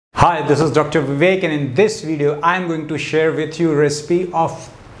Hi, this is Dr. Vivek, and in this video I am going to share with you a recipe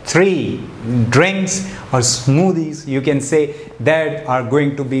of 3 drinks or smoothies, you can say, that are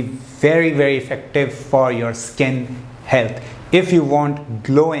going to be very effective for your skin health. If you want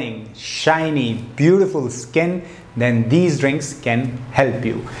glowing, shiny, beautiful skin, then these drinks can help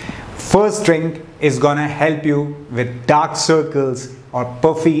you. First drink is gonna help you with dark circles or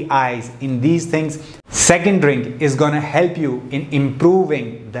puffy eyes in these things. Second drink is gonna help you in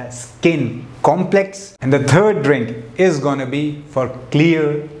improving the skin complex, and the third drink is gonna be for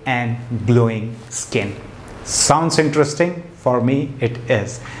clear and glowing skin. Sounds interesting? For me it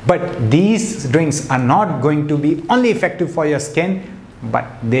is. But these drinks are not going to be only effective for your skin, but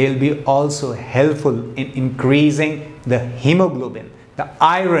they'll be also helpful in increasing the hemoglobin, the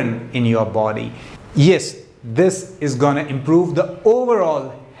iron in your body. Yes, this is gonna improve the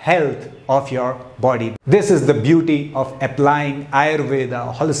overall health of your body. This is the beauty of applying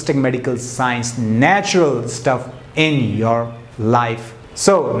Ayurveda, holistic medical science, natural stuff in your life.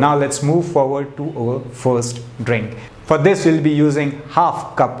 So now let's move forward to our first drink. For this we'll be using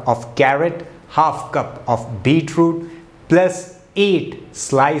half cup of carrot, half cup of beetroot, plus 8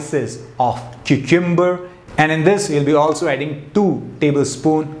 slices of cucumber, and in this we'll be also adding 2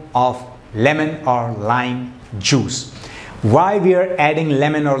 tablespoons of lemon or lime juice. Why we are adding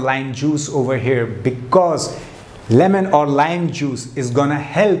lemon or lime juice over here? Because lemon or lime juice is gonna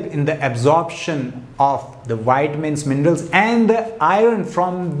help in the absorption of the vitamins, minerals and the iron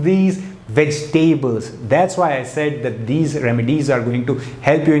from these vegetables. That's why I said that these remedies are going to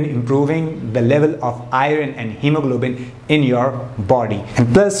help you in improving the level of iron and hemoglobin in your body.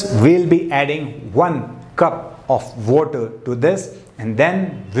 And plus we'll be adding 1 cup of water to this, and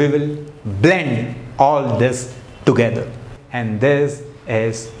then we will blend all this together, and this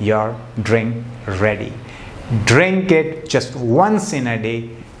is your drink ready. Drink it just once in a day,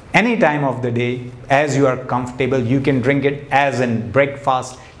 any time of the day as you are comfortable. You can drink it as in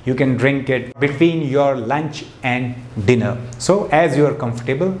breakfast, you can drink it between your lunch and dinner. So as you are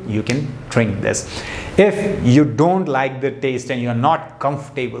comfortable, you can drink this. If you don't like the taste and you're not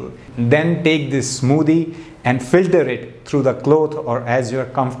comfortable, then take this smoothie and filter it through the cloth or as you are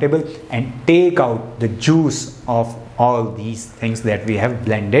comfortable, and take out the juice of all these things that we have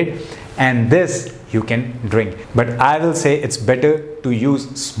blended, and this you can drink. But I will say it's better to use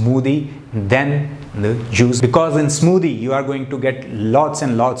smoothie than the juice, because in smoothie you are going to get lots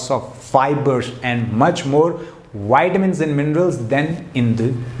and lots of fibers and much more vitamins and minerals than in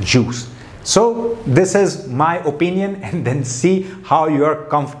the juice. So this is my opinion, and then see how you are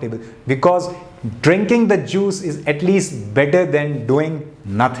comfortable, because drinking the juice is at least better than doing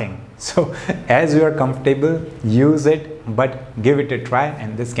nothing. So as you are comfortable, use it, but give it a try,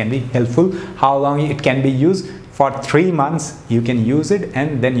 and this can be helpful. How long it can be used? For 3 months you can use it,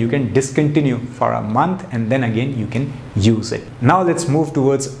 and then you can discontinue for a month, and then again you can use it. Now let's move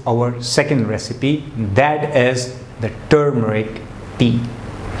towards our second recipe, that is the turmeric tea.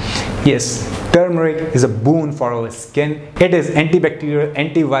 Yes, turmeric is a boon for our skin. It is antibacterial,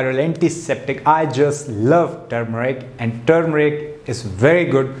 antiviral, antiseptic. I just love turmeric, and turmeric is very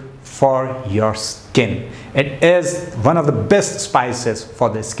good for your skin. It is one of the best spices for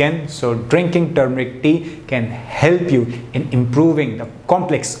the skin. So drinking turmeric tea can help you in improving the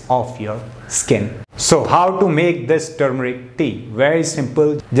complex of your skin. So how to make this turmeric tea? Very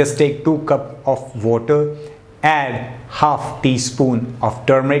simple. Just take 2 cups of water, add half teaspoon of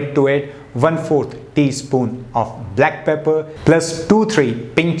turmeric to it, 1/4 teaspoon of black pepper, plus 2-3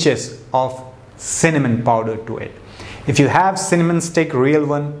 pinches of cinnamon powder to it. If you have cinnamon stick, real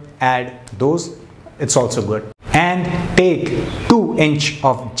one, add those, it's also good. And take 2 inches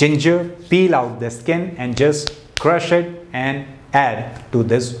of ginger, peel out the skin and just crush it and add to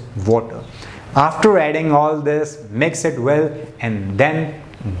this water. After adding all this, mix it well and then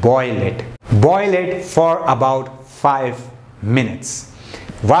boil it. Boil it for about 5 minutes.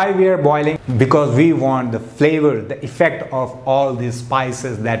 Why we are boiling? Because we want the flavor, the effect of all these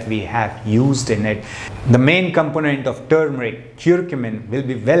spices that we have used in it. The main component of turmeric, curcumin, will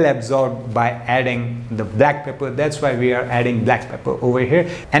be well absorbed by adding the black pepper. That's why we are adding black pepper over here.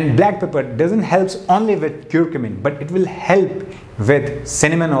 And black pepper doesn't help only with curcumin, but it will help with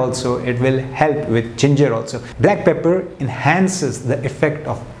cinnamon also, it will help with ginger also. Black pepper enhances the effect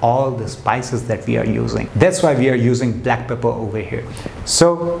of all the spices that we are using. That's why we are using black pepper over here.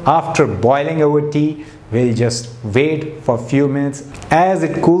 So after boiling our tea, we'll just wait for a few minutes. As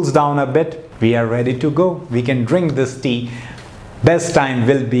it cools down a bit, we are ready to go. We can drink this tea. Best time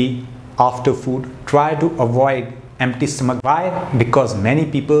will be after food. Try to avoid empty stomach. Why? Because many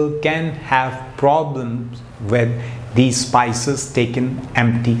people can have problems with these spices taken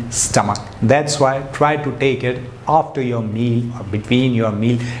empty stomach. That's why try to take it after your meal or between your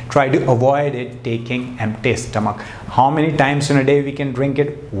meal. Try to avoid it taking empty stomach. How many times in a day we can drink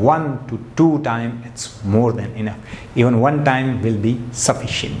it? 1 to 2 times, it's more than enough. Even 1 time will be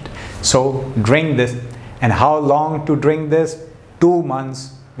sufficient. So drink this. And how long to drink this? 2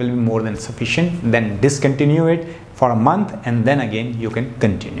 months will be more than sufficient. Then discontinue it for a month and then again you can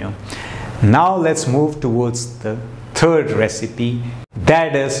continue. Now let's move towards the third recipe,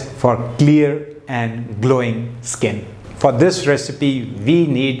 that is for clear and glowing skin. For this recipe we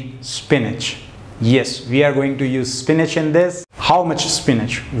need spinach. Yes, we are going to use spinach in this. How much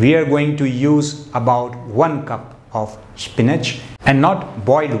spinach? We are going to use about 1 cup of spinach and not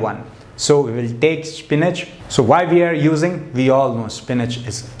boiled one. So we will take spinach. So why we are using? We all know spinach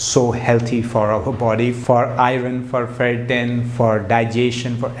is so healthy for our body, for iron, for ferritin, for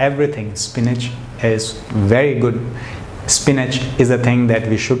digestion, for everything. Spinach is very good. Spinach is a thing that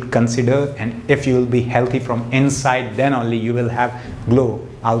we should consider, and if you will be healthy from inside, then only you will have glow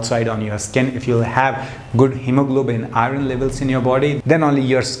outside on your skin. If you will have good hemoglobin, iron levels in your body, then only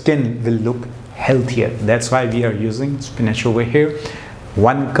your skin will look healthier. That's why we are using spinach over here.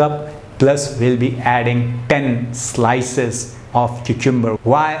 1 cup. Plus we'll be adding 10 slices of cucumber.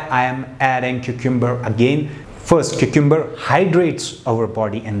 Why I am adding cucumber again? First, cucumber hydrates our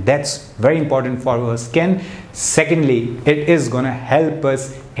body and that's very important for our skin. Secondly, it is going to help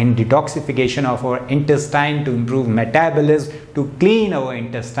us in detoxification of our intestine, to improve metabolism, to clean our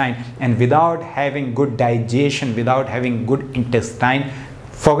intestine. And without having good digestion, without having good intestine,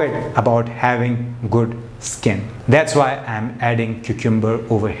 forget about having good skin. That's why I'm adding cucumber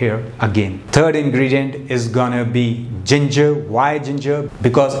over here again. Third ingredient is gonna be ginger. Why ginger?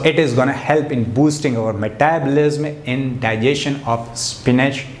 Because it is gonna help in boosting our metabolism, in digestion of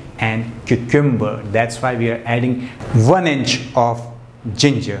spinach and cucumber. That's why we are adding 1 inch of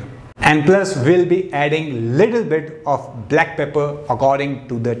ginger. And plus we'll be adding little bit of black pepper according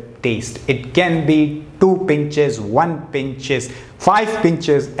to the taste. It can be 2 pinches, 1 pinches, 5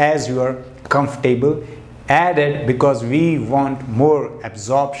 pinches as you are comfortable. Add it because we want more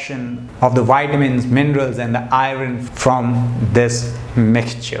absorption of the vitamins, minerals and the iron from this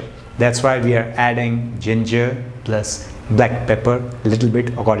mixture. That's why we are adding ginger plus black pepper, little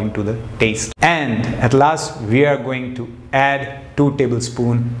bit according to the taste. And at last we are going to add 2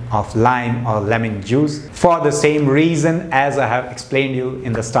 tablespoons of lime or lemon juice for the same reason as I have explained you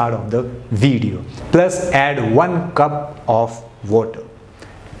in the start of the video. Plus add 1 cup of water.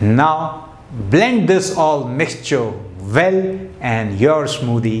 Now blend this all mixture well and your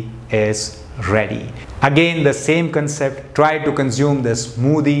smoothie is ready. Again the same concept, try to consume the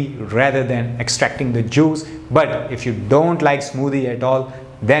smoothie rather than extracting the juice. But if you don't like smoothie at all,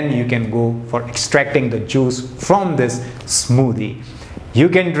 then you can go for extracting the juice from this smoothie. You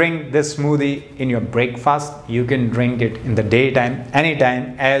can drink this smoothie in your breakfast, you can drink it in the daytime,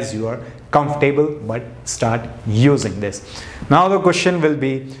 anytime as you are comfortable, but start using this. Now the question will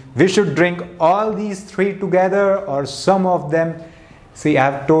be, we should drink all these 3 together or some of them? See,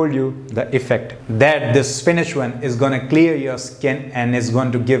 I have told you the effect that this spinach one is going to clear your skin and is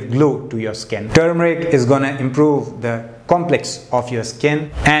going to give glow to your skin. Turmeric is going to improve the complex of your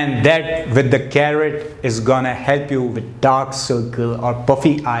skin, and that with the carrot is going to help you with dark circle or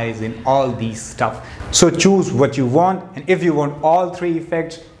puffy eyes and all these stuff. So choose what you want, and if you want all 3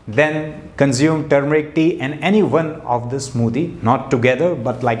 effects, then consume turmeric tea and any one of the smoothie, not together,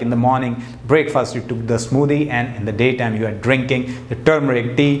 but like in the morning breakfast you took the smoothie and in the daytime you are drinking the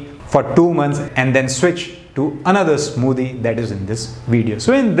turmeric tea for 2 months and then switch to another smoothie that is in this video.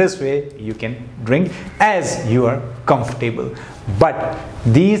 So in this way you can drink as you are comfortable. But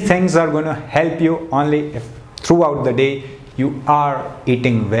these things are going to help you only if throughout the day you are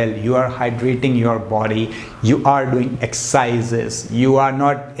eating well, you are hydrating your body, you are doing exercises, you are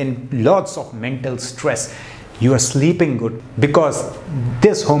not in lots of mental stress, you are sleeping good, because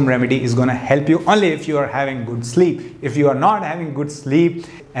this home remedy is going to help you only if you are having good sleep. If you are not having good sleep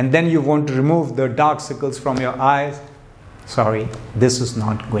and then you want to remove the dark circles from your eyes, sorry, this is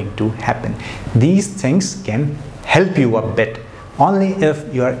not going to happen. These things can help you a bit. Only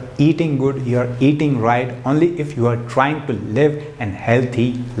if you are eating good, you are eating right, only if you are trying to live a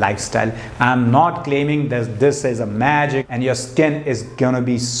healthy lifestyle. I am not claiming that this is a magic and your skin is gonna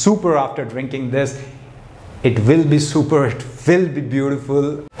be super after drinking this. It will be super, it will be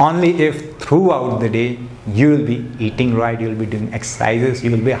beautiful, only if throughout the day you will be eating right, you will be doing exercises,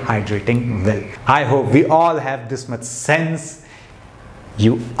 you will be hydrating well. I hope we all have this much sense.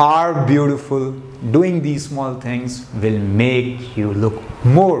 You are beautiful. Doing these small things will make you look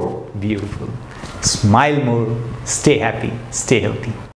more beautiful. smile more, stay happy, stay healthy.